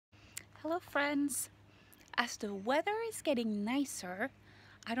Hello friends! As the weather is getting nicer,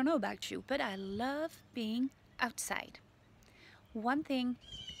 I don't know about you, but I love being outside. One thing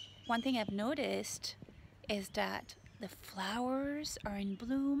I've noticed is that the flowers are in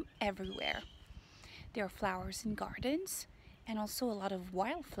bloom everywhere. There are flowers in gardens and also a lot of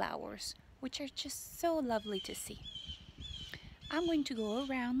wildflowers, which are just so lovely to see. I'm going to go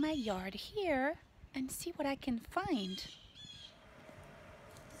around my yard here and see what I can find.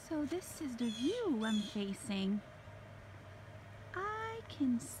 So this is the view I'm facing. I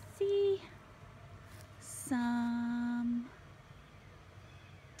can see some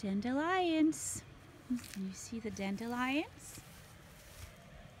dandelions. Can you see the dandelions?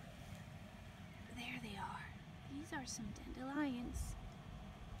 There they are. These are some dandelions.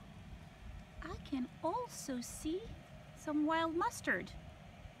 I can also see some wild mustard.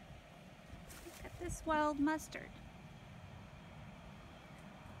 Look at this wild mustard.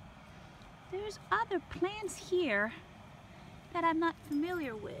 There's other plants here that I'm not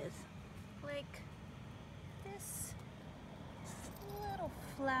familiar with, like this little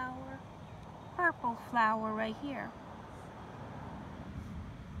flower, purple flower right here.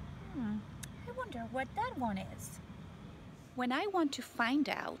 I wonder what that one is. When I want to find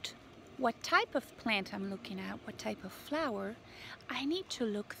out what type of plant I'm looking at, what type of flower, I need to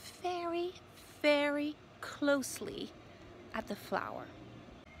look very, very closely at the flower.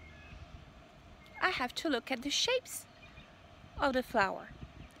 I have to look at the shapes of the flower.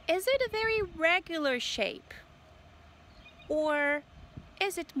 Is it a very regular shape? Or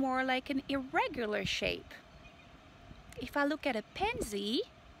is it more like an irregular shape? If I look at a pansy,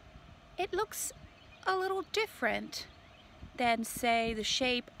 it looks a little different than, say, the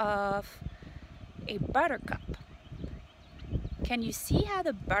shape of a buttercup. Can you see how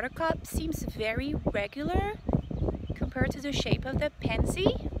the buttercup seems very regular compared to the shape of the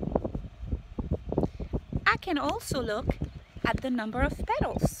pansy? I can also look at the number of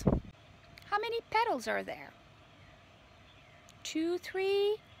petals. How many petals are there? 2,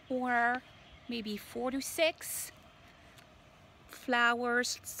 3, or maybe 4 to 6.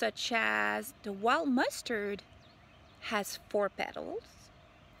 Flowers such as the wild mustard has 4 petals.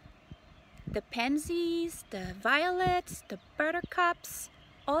 The pansies, the violets, the buttercups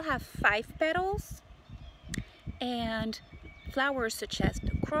all have 5 petals. And flowers such as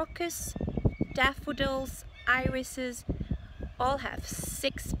the crocus, daffodils, irises all have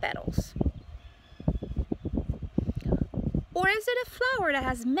 6 petals. Or is it a flower that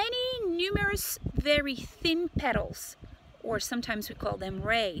has many numerous very thin petals, or sometimes we call them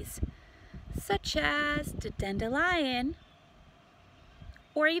rays, such as the dandelion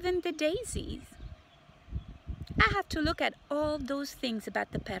or even the daisies? I have to look at all those things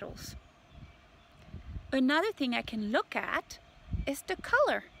about the petals. Another thing I can look at is the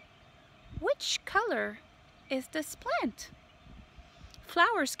color. Which color is this plant?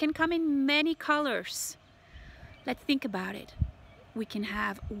 Flowers can come in many colors. Let's think about it. We can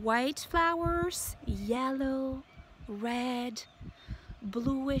have white flowers, yellow, red,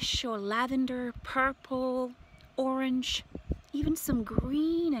 bluish or lavender, purple, orange, even some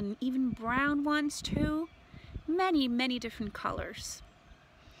green and even brown ones too. Many, many different colors.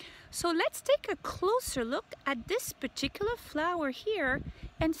 So let's take a closer look at this particular flower here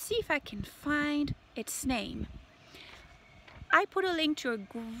and see if I can find its name. I put a link to a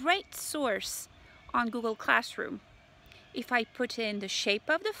great source on Google Classroom. If I put in the shape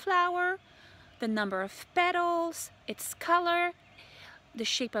of the flower, the number of petals, its color, the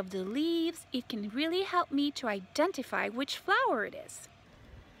shape of the leaves, it can really help me to identify which flower it is.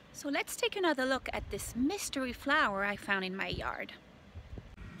 So let's take another look at this mystery flower I found in my yard.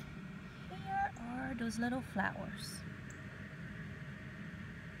 Here are those little flowers.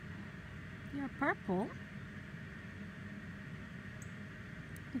 They're purple.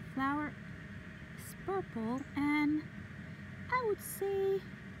 The flower is purple, and I would say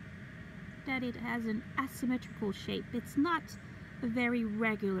that it has an asymmetrical shape. It's not a very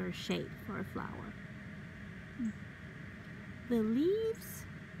regular shape for a flower. The leaves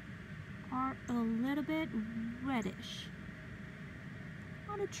are a little bit reddish.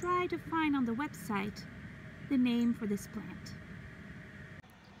 I want to try to find on the website the name for this plant.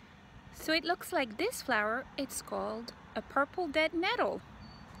 So it looks like this flower, it's called a purple dead nettle.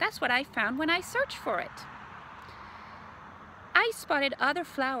 That's what I found when I searched for it. I spotted other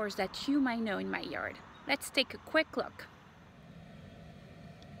flowers that you might know in my yard. Let's take a quick look.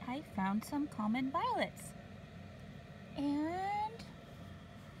 I found some common violets and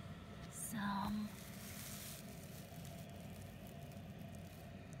some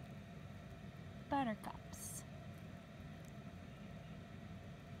buttercups.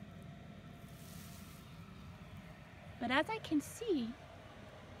 But as I can see,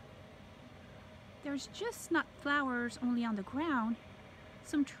 there's just not flowers only on the ground.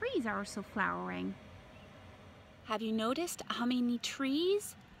 Some trees are also flowering. Have you noticed how many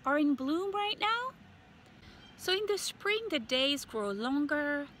trees are in bloom right now? So in the spring, the days grow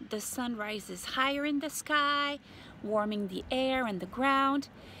longer, the sun rises higher in the sky, warming the air and the ground.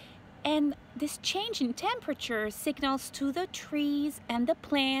 And this change in temperature signals to the trees and the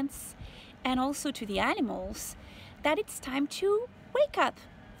plants, and also to the animals, that it's time to wake up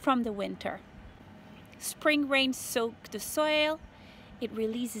from the winter. Spring rains soak the soil. It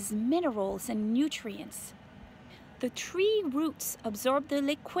releases minerals and nutrients. The tree roots absorb the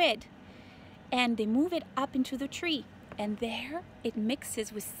liquid and they move it up into the tree. And there it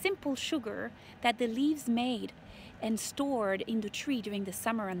mixes with simple sugar that the leaves made and stored in the tree during the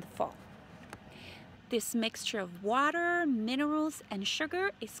summer and the fall. This mixture of water, minerals, and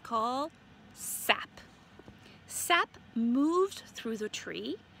sugar is called sap. Sap moved through the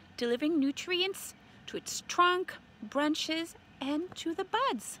tree, delivering nutrients to its trunk, branches, and to the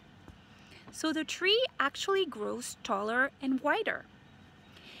buds. So the tree actually grows taller and wider.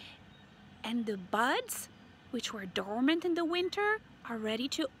 And the buds, which were dormant in the winter, are ready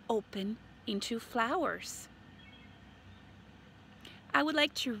to open into flowers. I would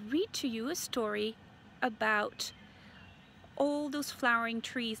like to read to you a story about all those flowering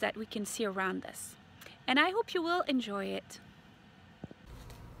trees that we can see around us. And I hope you will enjoy it.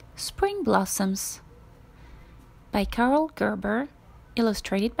 Spring Blossoms by Carol Gerber,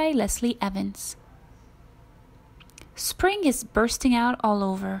 illustrated by Leslie Evans. Spring is bursting out all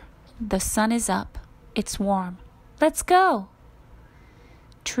over. The sun is up. It's warm. Let's go!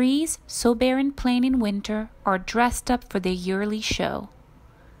 Trees, so bare and plain in winter, are dressed up for the yearly show.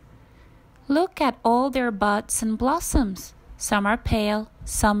 Look at all their buds and blossoms. Some are pale,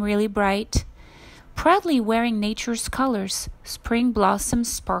 some really bright. Proudly wearing nature's colors, spring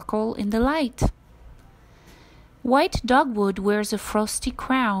blossoms sparkle in the light. White dogwood wears a frosty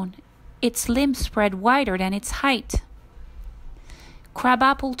crown, its limbs spread wider than its height.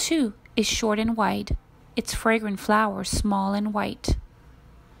 Crabapple, too, is short and wide, its fragrant flowers small and white.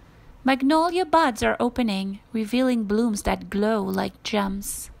 Magnolia buds are opening, revealing blooms that glow like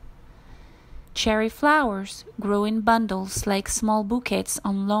gems. Cherry flowers grow in bundles like small bouquets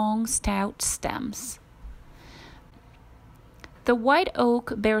on long, stout stems. The white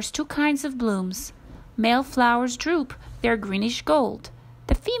oak bears two kinds of blooms. Male flowers droop, they're greenish gold.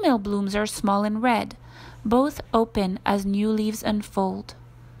 The female blooms are small and red, both open as new leaves unfold.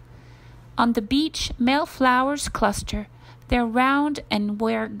 On the beach, male flowers cluster. They're round and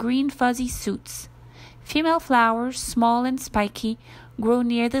wear green fuzzy suits. Female flowers, small and spiky, grow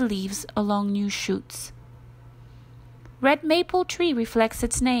near the leaves along new shoots. Red maple tree reflects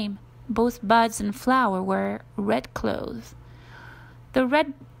its name. Both buds and flower wear red clothes. The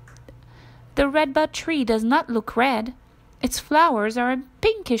redbud tree does not look red. Its flowers are a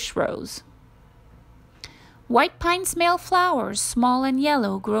pinkish rose. White pine's male flowers, small and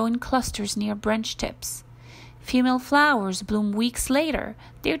yellow, grow in clusters near branch tips. Female flowers bloom weeks later.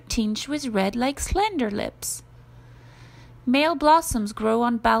 They're tinged with red like slender lips. Male blossoms grow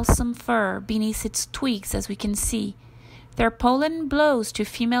on balsam fir beneath its twigs, as we can see. Their pollen blows to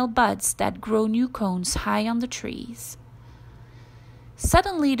female buds that grow new cones high on the trees.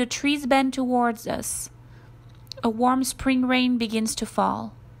 Suddenly the trees bend towards us. A warm spring rain begins to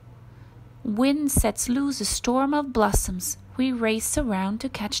fall. Wind sets loose a storm of blossoms. We race around to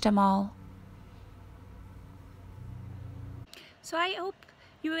catch them all. So I hope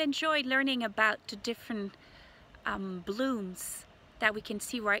you enjoyed learning about the different blooms that we can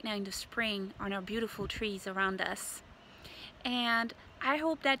see right now in the spring on our beautiful trees around us. And I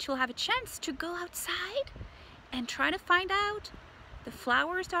hope that you'll have a chance to go outside and try to find out the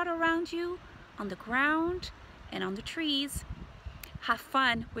flowers that are around you on the ground and on the trees. Have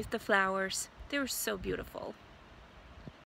fun with the flowers. They're so beautiful.